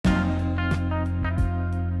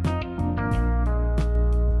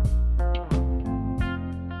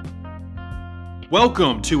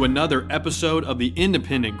Welcome to another episode of the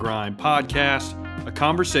Independent Grind Podcast, a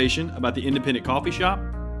conversation about the independent coffee shop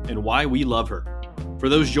and why we love her. For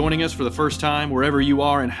those joining us for the first time, wherever you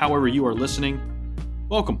are and however you are listening,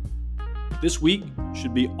 welcome. This week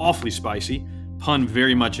should be awfully spicy, pun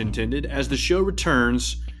very much intended, as the show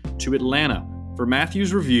returns to Atlanta for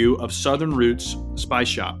Matthew's review of Southern Roots Spice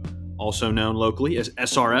Shop, also known locally as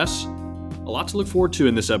SRS. A lot to look forward to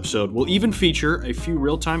in this episode. We'll even feature a few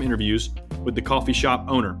real-time interviews with the coffee shop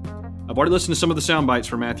owner. I've already listened to some of the sound bites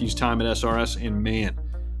from Matthew's time at SRS, and man,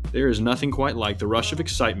 there is nothing quite like the rush of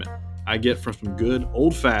excitement I get from some good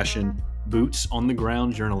old-fashioned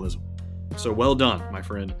boots-on-the-ground journalism. So well done, my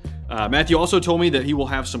friend. Matthew also told me that he will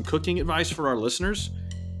have some cooking advice for our listeners,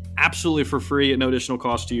 absolutely for free at no additional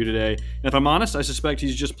cost to you today. And if I'm honest, I suspect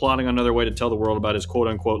he's just plotting another way to tell the world about his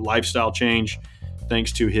quote-unquote lifestyle change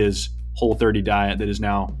thanks to his Whole30 diet that has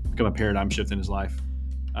now become a paradigm shift in his life.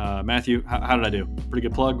 Matthew, how did I do? Pretty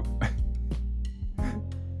good plug?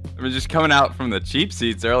 I mean, just coming out from the cheap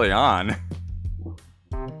seats early on.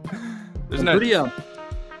 There's no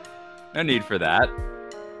need for that.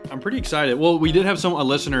 I'm pretty excited. Well, we did have a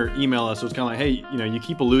listener email us. So it's kind of like, hey, you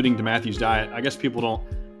keep alluding to Matthew's diet. I guess maybe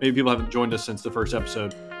people haven't joined us since the first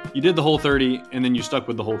episode. You did the Whole30 and then you stuck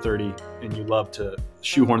with the Whole30 and you love to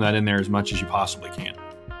shoehorn that in there as much as you possibly can.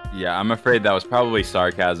 Yeah, I'm afraid that was probably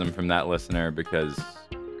sarcasm from that listener because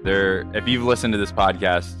if you've listened to this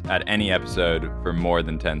podcast at any episode for more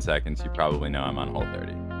than 10 seconds, you probably know I'm on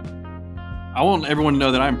Whole30. I want everyone to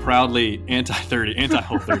know that I'm proudly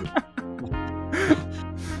anti-Whole30.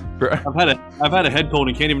 I've had a head cold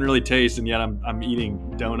and can't even really taste, and yet I'm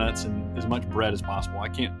eating donuts and as much bread as possible. I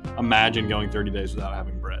can't imagine going 30 days without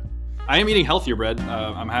having bread. I am eating healthier bread.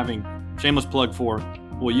 I'm having shameless plug for.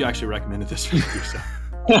 Well, you actually recommended this for me, so.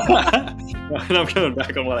 And I'm coming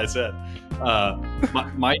back on what I said.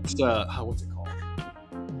 Mike's what's it called?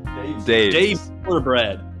 Dave's Killer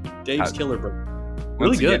Bread. Dave's Killer Bread.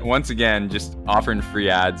 Really good. Once again, just offering free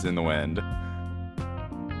ads in the wind.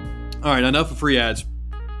 All right, enough of free ads.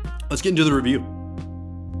 Let's get into the review.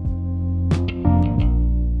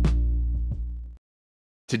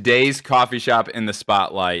 Today's coffee shop in the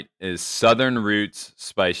spotlight is Southern Roots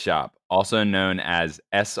Spice Shop, also known as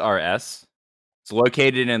SRS. It's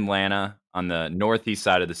located in Atlanta on the northeast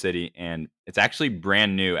side of the city, and it's actually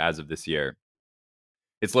brand new as of this year.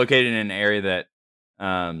 It's located in an area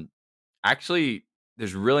that actually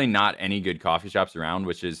there's really not any good coffee shops around,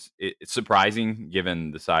 which is it's surprising given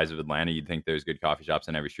the size of Atlanta. You'd think there's good coffee shops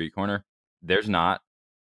in every street corner. There's not.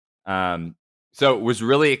 So was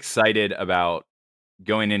really excited about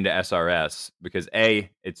going into SRS because A,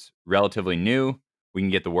 it's relatively new. We can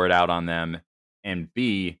get the word out on them, and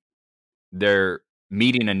B, they're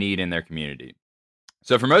meeting a need in their community.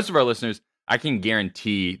 So for most of our listeners, I can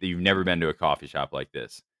guarantee that you've never been to a coffee shop like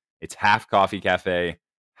this. It's half coffee cafe,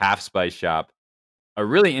 half spice shop, a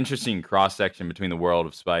really interesting cross-section between the world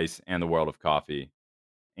of spice and the world of coffee.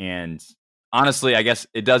 And honestly, I guess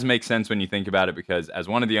it does make sense when you think about it because as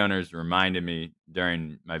one of the owners reminded me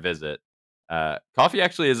during my visit, coffee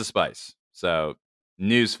actually is a spice. So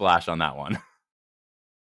news flash on that one.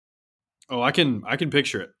 Oh, I can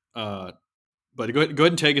picture it. But go ahead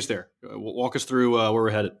and take us there. Walk us through where we're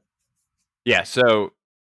headed. Yeah, so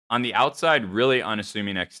on the outside, really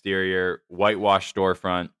unassuming exterior, whitewashed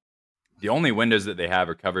storefront. The only windows that they have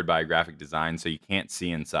are covered by a graphic design, so you can't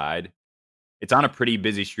see inside. It's on a pretty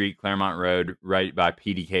busy street, Claremont Road, right by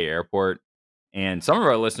PDK Airport. And some of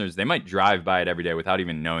our listeners, they might drive by it every day without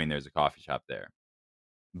even knowing there's a coffee shop there.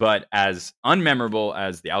 But as unmemorable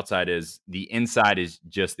as the outside is, the inside is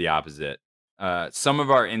just the opposite. Some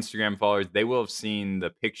of our Instagram followers, they will have seen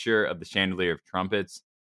the picture of the chandelier of trumpets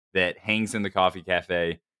that hangs in the coffee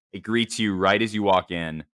cafe. It greets you right as you walk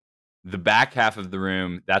in. The back half of the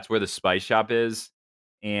room, that's where the spice shop is.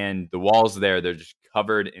 And the walls there, they're just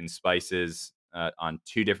covered in spices on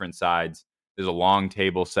two different sides. There's a long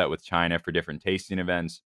table set with china for different tasting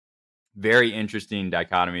events. Very interesting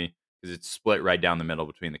dichotomy because it's split right down the middle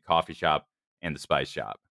between the coffee shop and the spice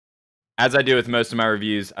shop. As I do with most of my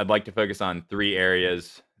reviews, I'd like to focus on three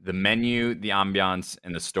areas: the menu, the ambiance,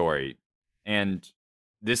 and the story. And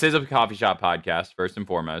this is a coffee shop podcast, first and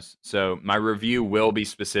foremost, so my review will be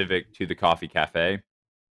specific to the coffee cafe.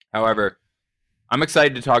 However, I'm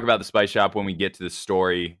excited to talk about the spice shop when we get to the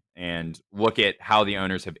story and look at how the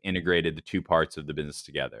owners have integrated the two parts of the business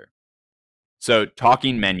together. So,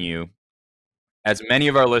 talking menu, as many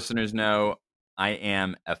of our listeners know, I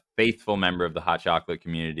am a faithful member of the hot chocolate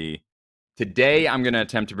community. Today, I'm going to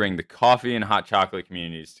attempt to bring the coffee and hot chocolate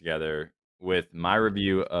communities together with my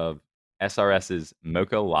review of SRS's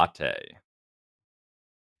Mocha Latte.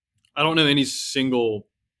 I don't know any single.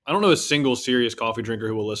 I don't know a single serious coffee drinker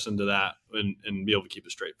who will listen to that and be able to keep a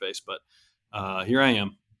straight face. But here I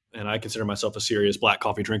am, and I consider myself a serious black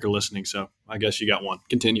coffee drinker listening. So I guess you got one.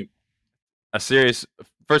 Continue. A serious,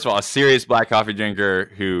 first of all, a serious black coffee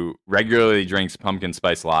drinker who regularly drinks pumpkin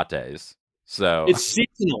spice lattes. So It's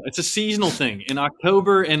seasonal. It's a seasonal thing. In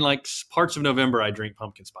October and like parts of November, I drink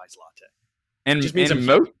pumpkin spice latte. It and just means I'm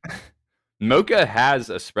mocha has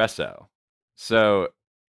espresso. So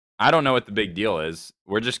I don't know what the big deal is.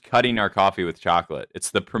 We're just cutting our coffee with chocolate.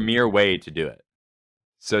 It's the premier way to do it.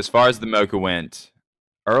 So as far as the mocha went,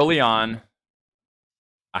 early on,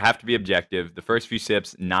 I have to be objective. The first few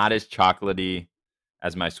sips, not as chocolatey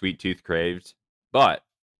as my sweet tooth craved. But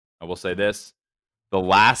I will say this, the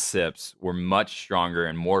last sips were much stronger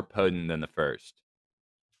and more potent than the first,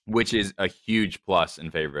 which is a huge plus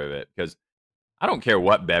in favor of it because I don't care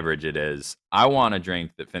what beverage it is. I want a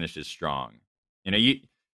drink that finishes strong. You know,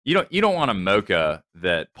 you don't want a mocha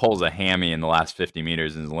that pulls a hammy in the last 50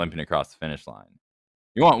 meters and is limping across the finish line.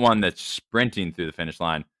 You want one that's sprinting through the finish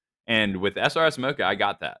line. And with SRS Mocha, I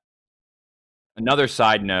got that. Another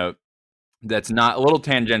side note that's not a little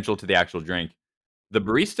tangential to the actual drink. The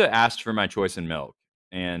barista asked for my choice in milk.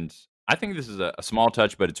 And I think this is a small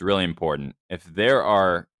touch, but it's really important. If there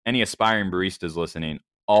are any aspiring baristas listening,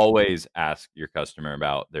 always ask your customer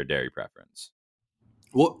about their dairy preference.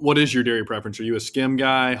 What is your dairy preference? Are you a skim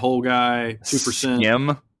guy, whole guy, 2%?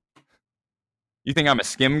 Skim? You think I'm a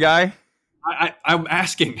skim guy? I'm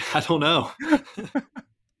asking. I don't know.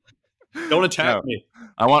 Don't attack No. me.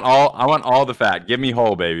 I want all the fat. Give me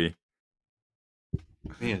whole, baby.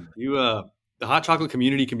 Man, the hot chocolate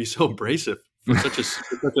community can be so abrasive for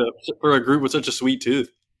for a group with such a sweet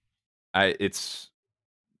tooth. It's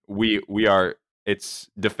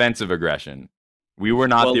defensive aggression. We were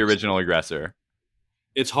not Well, the original aggressor.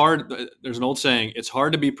 it's hard. There's an old saying: it's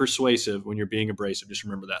hard to be persuasive when you're being abrasive. Just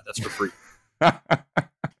remember that. That's for free.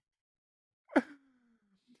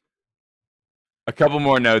 A couple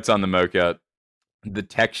more notes on the mocha. The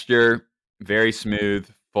texture, very smooth,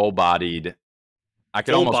 full-bodied. I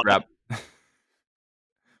could almost wrap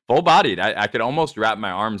full-bodied. I could almost wrap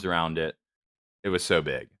my arms around it. It was so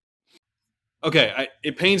big. Okay,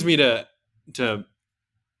 it pains me to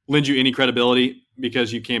lend you any credibility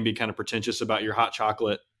because you can be kind of pretentious about your hot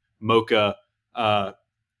chocolate mocha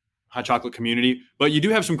hot chocolate community, but you do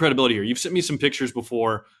have some credibility here. You've sent me some pictures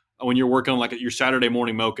before when you're working on like your Saturday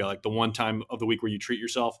morning mocha, like the one time of the week where you treat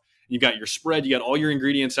yourself. You got your spread, you got all your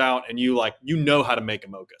ingredients out, and you know how to make a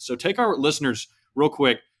mocha. So take our listeners real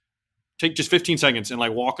quick, take just 15 seconds and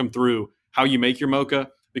like walk them through how you make your mocha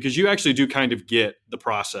because you actually do kind of get the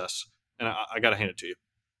process, and I got to hand it to you.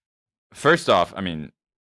 First off, I mean,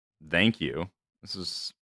 thank you. This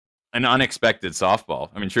is an unexpected softball.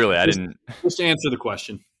 I mean, truly, I didn't. Just answer the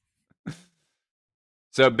question.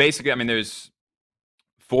 So basically, I mean, there's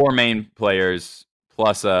 4 main players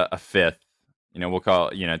plus a fifth. You know, we'll call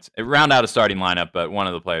it's round out a starting lineup, but one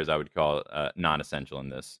of the players I would call non-essential in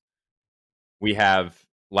this. We have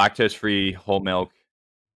lactose-free whole milk.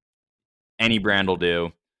 Any brand will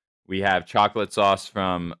do. We have chocolate sauce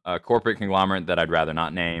from a corporate conglomerate that I'd rather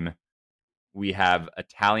not name. We have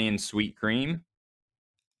Italian sweet cream,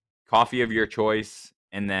 coffee of your choice,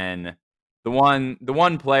 and then the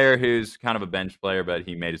one player who's kind of a bench player, but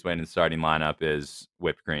he made his way into the starting lineup is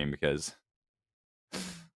whipped cream because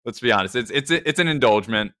let's be honest, it's an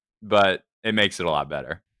indulgence, but it makes it a lot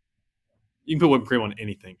better. You can put whipped cream on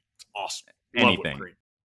anything. It's awesome. Anything.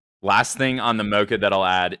 Last thing on the mocha that I'll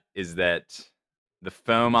add is that the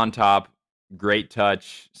foam on top, great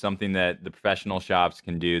touch, something that the professional shops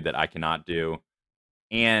can do that I cannot do.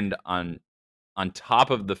 And on top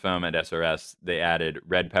of the foam at SRS, they added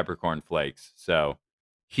red peppercorn flakes. So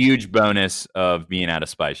huge bonus of being at a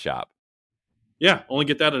spice shop. Yeah, only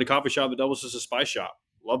get that at a coffee shop that doubles as a spice shop.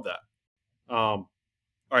 Love that. All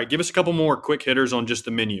right, give us a couple more quick hitters on just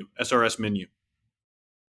the menu, SRS menu.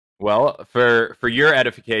 Well, for your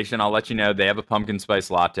edification, I'll let you know they have a pumpkin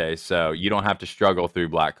spice latte, so you don't have to struggle through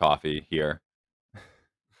black coffee here.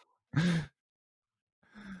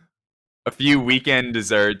 A few weekend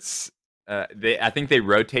desserts. I think they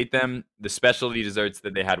rotate them. The specialty desserts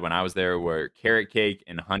that they had when I was there were carrot cake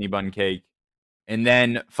and honey bun cake. And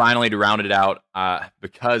then finally, to round it out,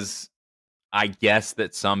 because I guess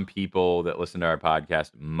that some people that listen to our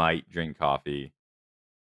podcast might drink coffee,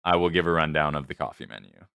 I will give a rundown of the coffee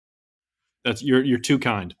menu. You're too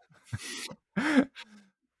kind.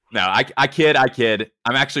 No, I kid.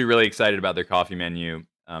 I'm actually really excited about their coffee menu,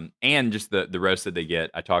 and just the roast that they get.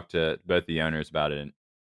 I talked to both the owners about it, and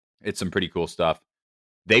it's some pretty cool stuff.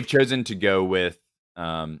 They've chosen to go with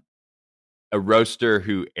a roaster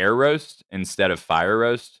who air roast instead of fire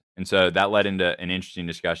roast. And so that led into an interesting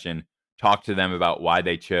discussion. Talked to them about why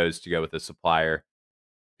they chose to go with a supplier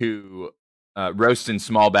who roasts in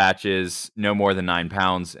small batches, no more than 9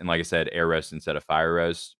 pounds. And like I said, air roast instead of fire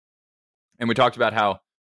roast. And we talked about how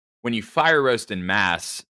when you fire roast in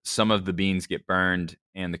mass, some of the beans get burned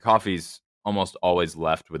and the coffee's almost always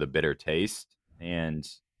left with a bitter taste. And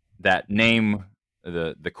that name,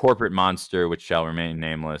 the corporate monster, which shall remain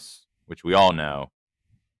nameless, which we all know,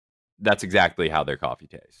 that's exactly how their coffee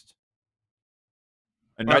tastes.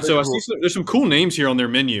 All right, Another so I see cool, there's some cool names here on their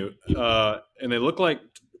menu, and they look like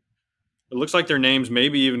it looks like their names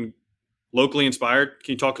maybe even locally inspired.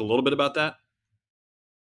 Can you talk a little bit about that?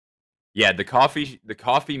 yeah, the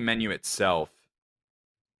coffee menu itself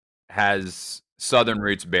has southern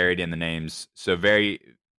roots buried in the names. So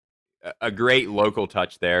a great local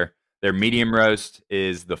touch there. Their medium roast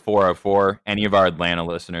is the 404. Any of our Atlanta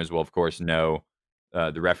listeners will, of course, know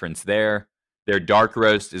the reference there. Their dark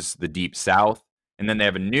roast is the Deep South. And then they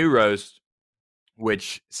have a new roast,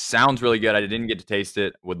 which sounds really good. I didn't get to taste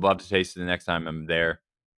it. Would love to taste it the next time I'm there.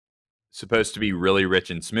 Supposed to be really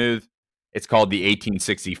rich and smooth. It's called the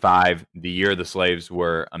 1865, the year the slaves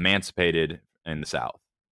were emancipated in the South.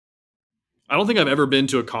 I don't think I've ever been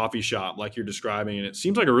to a coffee shop like you're describing, and it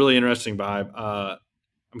seems like a really interesting vibe.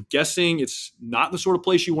 I'm guessing it's not the sort of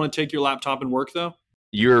place you want to take your laptop and work, though.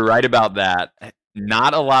 You're right about that.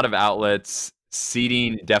 Not a lot of outlets.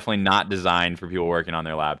 Seating definitely not designed for people working on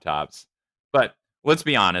their laptops. But let's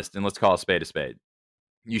be honest and let's call a spade a spade.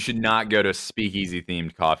 You should not go to a speakeasy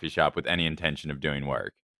themed coffee shop with any intention of doing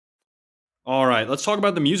work. All right, let's talk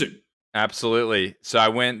about the music. Absolutely. So I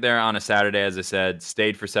went there on a Saturday, as I said,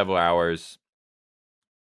 stayed for several hours.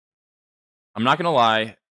 I'm not going to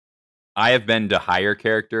lie. I have been to higher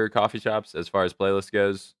character coffee shops as far as playlist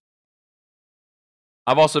goes.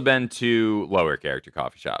 I've also been to lower character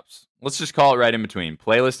coffee shops. Let's just call it right in between.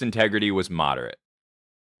 Playlist integrity was moderate.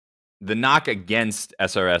 The knock against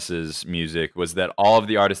SRS's music was that all of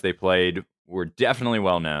the artists they played were definitely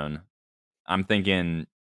well known. I'm thinking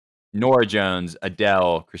Nora Jones,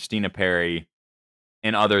 Adele, Christina Perri,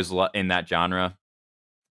 and others in that genre.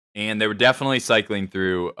 And they were definitely cycling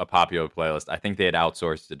through a popular playlist. I think they had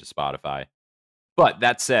outsourced it to Spotify. But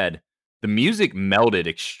that said, the music melded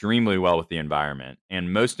extremely well with the environment.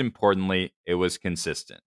 And most importantly, it was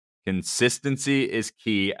consistent. Consistency is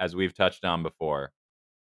key, as we've touched on before.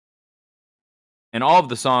 And all of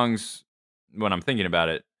the songs, when I'm thinking about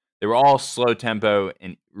it, they were all slow tempo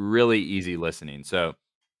and really easy listening. So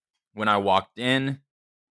when I walked in,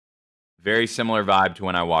 very similar vibe to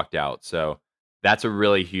when I walked out. So that's a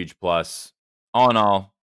really huge plus. All in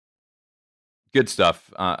all, good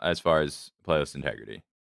stuff as far as playlist integrity.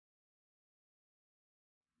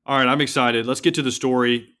 All right, I'm excited. Let's get to the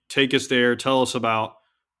story. Take us there. Tell us about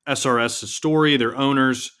SRS's story, their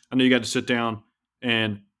owners. I know you got to sit down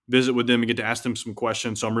and visit with them and get to ask them some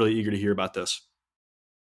questions. So I'm really eager to hear about this.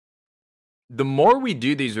 The more we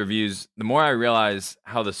do these reviews, the more I realize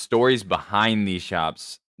how the stories behind these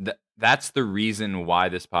shops, that's the reason why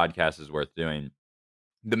this podcast is worth doing.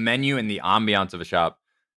 The menu and the ambiance of a shop,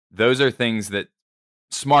 those are things that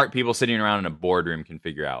smart people sitting around in a boardroom can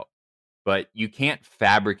figure out. But you can't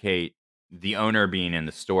fabricate the owner being in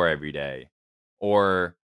the store every day,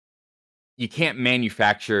 or you can't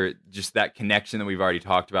manufacture just that connection that we've already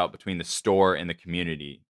talked about between the store and the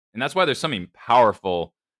community. And that's why there's something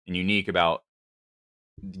powerful and unique about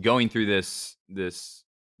going through this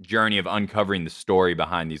journey of uncovering the story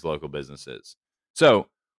behind these local businesses. So,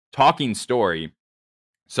 talking story,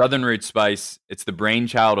 Southern Root Spice, it's the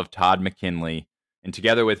brainchild of Todd McKinley, and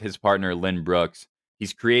together with his partner Lynn Brooks,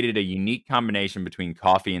 he's created a unique combination between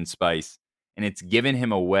coffee and spice, and it's given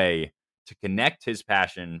him a way to connect his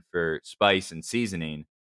passion for spice and seasoning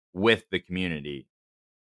with the community.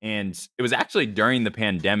 And it was actually during the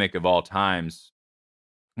pandemic of all times,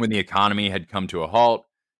 when the economy had come to a halt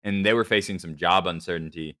and they were facing some job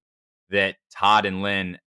uncertainty, that Todd and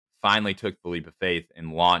Lynn finally took the leap of faith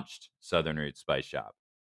and launched Southern Root Spice Shop.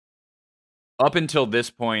 Up until this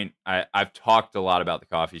point, I've talked a lot about the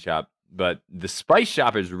coffee shop, but the spice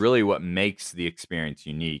shop is really what makes the experience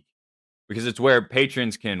unique, because it's where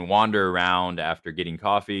patrons can wander around after getting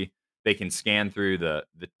coffee. They can scan through the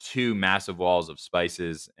two massive walls of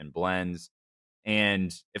spices and blends.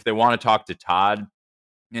 And if they want to talk to Todd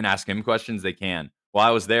and ask him questions, they can. While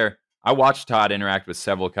I was there, I watched Todd interact with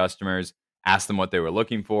several customers, ask them what they were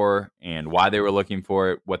looking for and why they were looking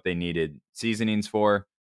for it, what they needed seasonings for.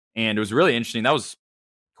 And it was really interesting. That was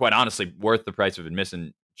quite honestly worth the price of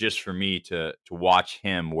admission just for me to watch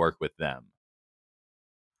him work with them.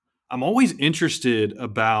 I'm always interested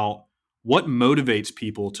about what motivates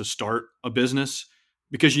people to start a business?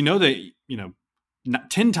 Because you know that,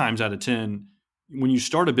 10 times out of 10, when you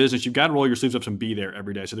start a business, you've got to roll your sleeves up and be there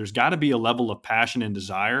every day. So there's got to be a level of passion and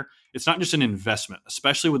desire. It's not just an investment,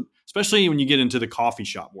 especially when you get into the coffee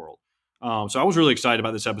shop world. So I was really excited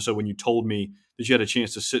about this episode when you told me that you had a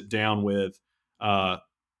chance to sit down with the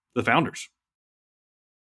founders.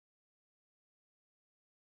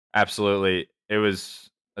 Absolutely. It was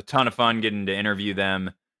a ton of fun getting to interview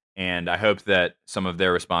them, and I hope that some of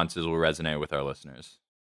their responses will resonate with our listeners.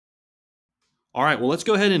 All right, well, let's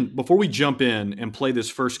go ahead and, before we jump in and play this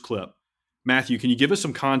first clip, Matthew, can you give us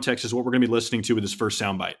some context as to what we're going to be listening to with this first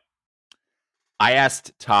soundbite? I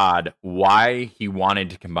asked Todd why he wanted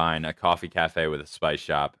to combine a coffee cafe with a spice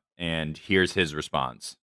shop, and here's his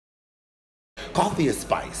response. Coffee is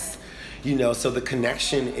spice. So the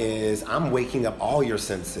connection is I'm waking up all your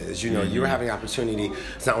senses. You're having the opportunity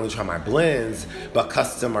to not only try my blends, but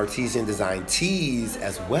custom artisan design teas,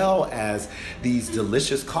 as well as these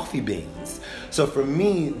delicious coffee beans. So for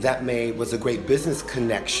me, that was a great business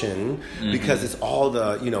connection because it's all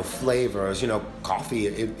the, flavors. Coffee,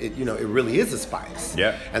 it really is a spice.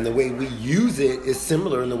 Yeah. And the way we use it is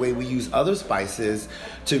similar in the way we use other spices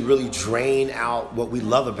to really drain out what we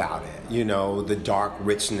love about it, the dark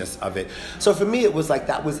richness of it. So for me, it was like,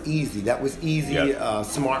 that was easy. Yep.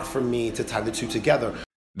 Smart for me to tie the two together.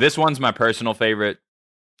 This one's my personal favorite.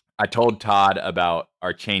 I told Todd about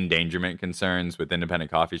our chain endangerment concerns with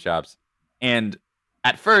independent coffee shops. And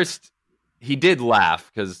at first, he did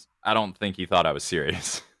laugh because I don't think he thought I was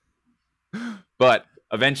serious. But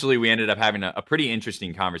eventually, we ended up having a pretty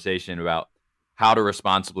interesting conversation about how to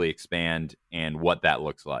responsibly expand and what that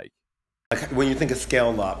looks like. Like when you think of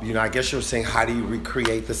scale up, I guess you're saying, how do you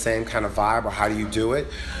recreate the same kind of vibe, or how do you do it?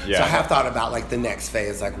 Yeah. So I have thought about like the next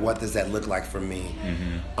phase, like what does that look like for me?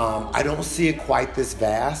 I don't see it quite this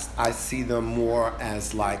vast. I see them more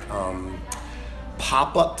as like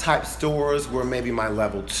pop-up type stores where maybe my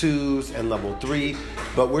level 2s and level 3,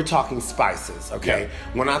 but we're talking spices, okay?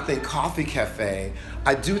 Yeah. When I think coffee cafe,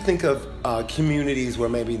 I do think of communities where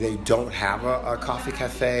maybe they don't have a coffee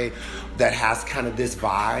cafe that has kind of this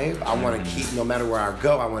vibe. I want to keep, no matter where I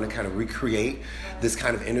go, I want to kind of recreate this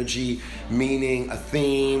kind of energy, meaning a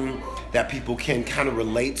theme that people can kind of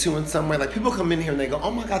relate to in some way. Like people come in here and they go,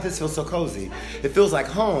 oh my God, this feels so cozy. It feels like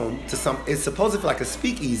home to some, it's supposed to feel like a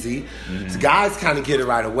speakeasy. So guys kind of get it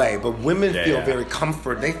right away, but women feel very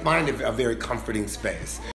they find it a very comforting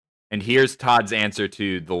space. And here's Todd's answer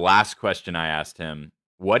to the last question I asked him.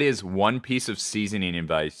 What is one piece of seasoning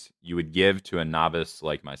advice you would give to a novice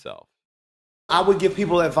like myself? I would give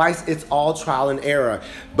people advice. It's all trial and error,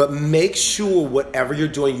 but make sure whatever you're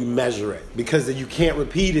doing, you measure it, because you can't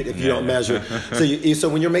repeat it if you don't measure. So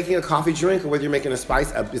when you're making a coffee drink, or whether you're making a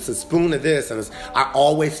spice, it's a spoon of this, and I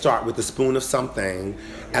always start with a spoon of something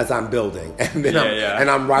as I'm building, and then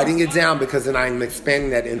I'm writing it down, because then I'm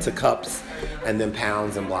expanding that into cups and then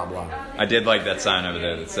pounds and blah blah. I did like that sign over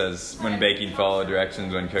there that says, when baking, follow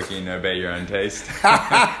directions, when cooking, obey your own taste.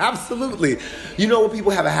 Absolutely. You know what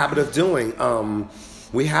people have a habit of doing?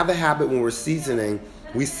 We have a habit when we're seasoning,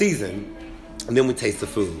 we season, and then we taste the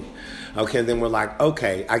food. Okay, and then we're like,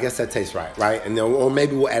 okay, I guess that tastes right? And then, or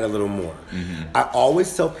maybe we'll add a little more. I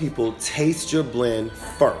always tell people, taste your blend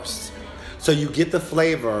first, so you get the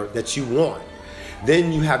flavor that you want.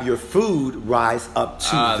 Then you have your food rise up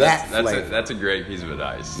to that flavor. That's a great piece of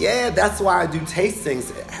advice. Yeah, that's why I do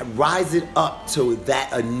tastings. Rise it up to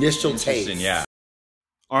that initial taste. Yeah.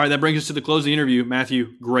 All right, that brings us to the close of the interview.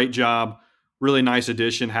 Matthew, great job. Really nice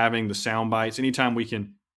addition, having the sound bites. Anytime we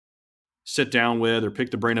can sit down with or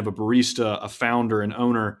pick the brain of a barista, a founder, an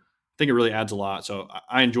owner, I think it really adds a lot. So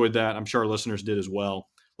I enjoyed that. I'm sure our listeners did as well.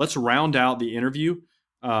 Let's round out the interview,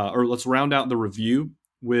 or let's round out the review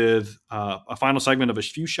with a final segment of a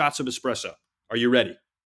few shots of espresso. Are you ready?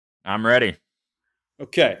 I'm ready.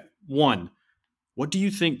 Okay. 1, what do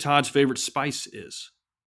you think Todd's favorite spice is?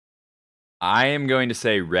 I am going to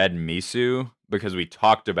say red miso, because we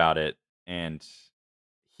talked about it and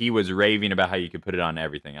he was raving about how you could put it on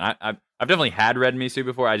everything. And I've definitely had red miso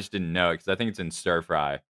before. I just didn't know it because I think it's in stir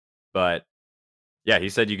fry. But yeah, he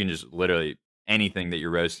said you can just literally anything that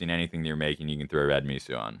you're roasting, anything that you're making, you can throw red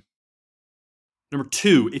miso on. Number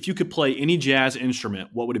 2, if you could play any jazz instrument,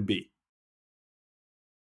 what would it be?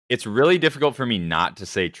 It's really difficult for me not to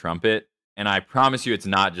say trumpet. And I promise you it's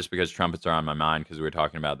not just because trumpets are on my mind because we were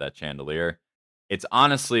talking about that chandelier. It's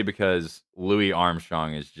honestly because Louis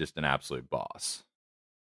Armstrong is just an absolute boss.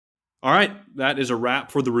 All right, that is a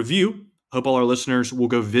wrap for the review. Hope all our listeners will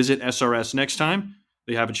go visit SRS next time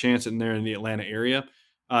they have a chance in there in the Atlanta area.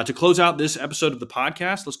 To close out this episode of the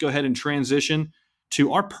podcast, let's go ahead and transition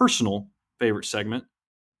to our personal favorite segment,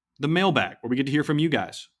 the mailbag, where we get to hear from you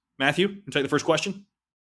guys. Matthew, you take the first question?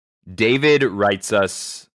 David writes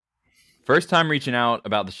us, first time reaching out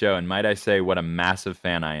about the show, and might I say what a massive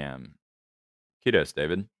fan I am. Kudos,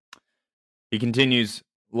 David. He continues,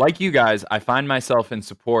 like you guys, I find myself in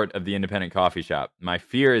support of the independent coffee shop. My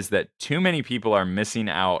fear is that too many people are missing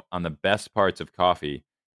out on the best parts of coffee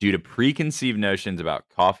due to preconceived notions about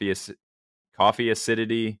coffee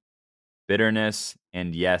acidity, bitterness,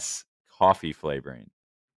 and yes, coffee flavoring.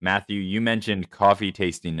 Matthew, you mentioned coffee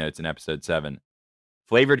tasting notes in episode 7.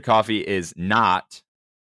 Flavored coffee is not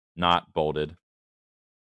bolded,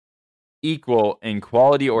 equal in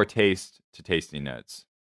quality or taste to tasting notes.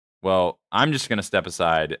 Well, I'm just going to step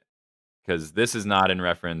aside because this is not in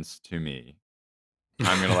reference to me.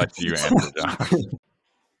 I'm going to let you answer, John.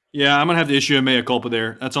 Yeah, I'm going to have to issue a mea culpa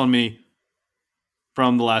there. That's on me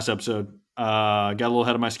from the last episode. Got a little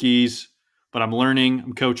ahead of my skis, but I'm learning.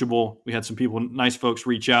 I'm coachable. We had some people, nice folks,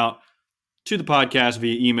 reach out to the podcast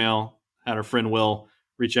via email. Had our friend Will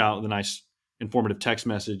reach out with a nice informative text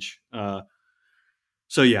message.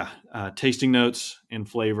 Tasting notes and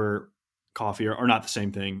flavor coffee are not the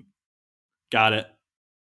same thing. Got it.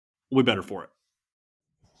 We'll be better for it.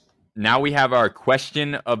 Now we have our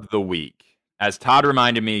question of the week. As Todd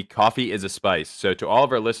reminded me, coffee is a spice. So to all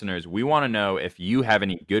of our listeners, we want to know if you have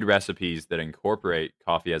any good recipes that incorporate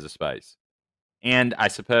coffee as a spice. And I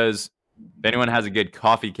suppose if anyone has a good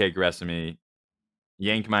coffee cake recipe,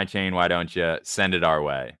 yank my chain, why don't you? Send it our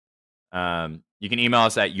way. You can email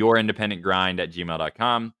us at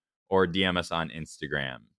yourindependentgrind@gmail.com or DM us on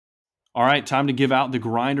Instagram. All right, time to give out the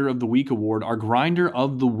Grinder of the Week award. Our Grinder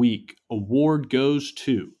of the Week award goes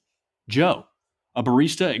to Joe, a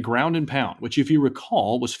barista at Ground and Pound, which, if you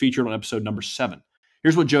recall, was featured on episode number 7.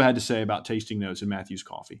 Here's what Joe had to say about tasting notes in Matthew's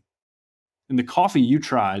coffee. In the coffee you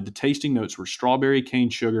tried, the tasting notes were strawberry, cane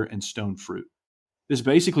sugar, and stone fruit. This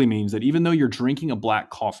basically means that even though you're drinking a black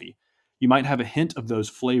coffee, you might have a hint of those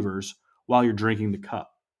flavors while you're drinking the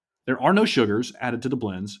cup. There are no sugars added to the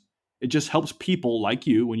blends. It just helps people like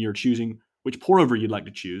you, when you're choosing which pour over you'd like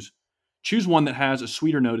to choose one that has a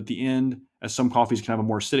sweeter note at the end, as some coffees can have a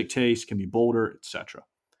more acidic taste, can be bolder, etc.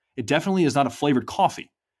 It definitely is not a flavored coffee,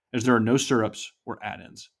 as there are no syrups or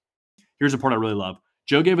add-ins. Here's the part I really love.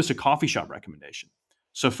 Joe gave us a coffee shop recommendation.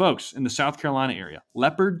 So folks in the South Carolina area,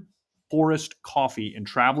 Leopard Forest Coffee in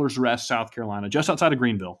Travelers Rest, South Carolina, just outside of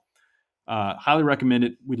Greenville. Highly recommend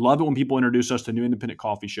it. We love it when people introduce us to new independent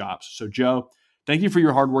coffee shops. So Joe, thank you for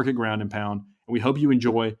your hard work at Ground and Pound, and we hope you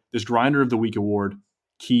enjoy this Grinder of the Week award.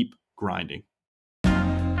 Keep grinding.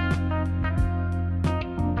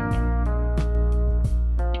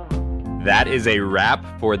 That is a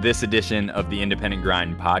wrap for this edition of the Independent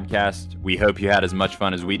Grind podcast. We hope you had as much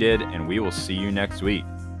fun as we did, and we will see you next week.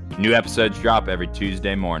 New episodes drop every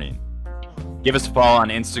Tuesday morning. Give us a follow on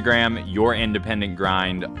Instagram, Your Independent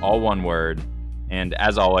Grind, all one word. And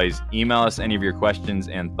as always, email us any of your questions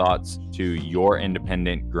and thoughts to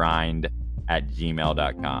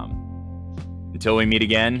yourindependentgrind@gmail.com. Until we meet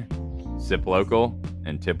again, sip local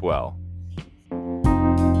and tip well.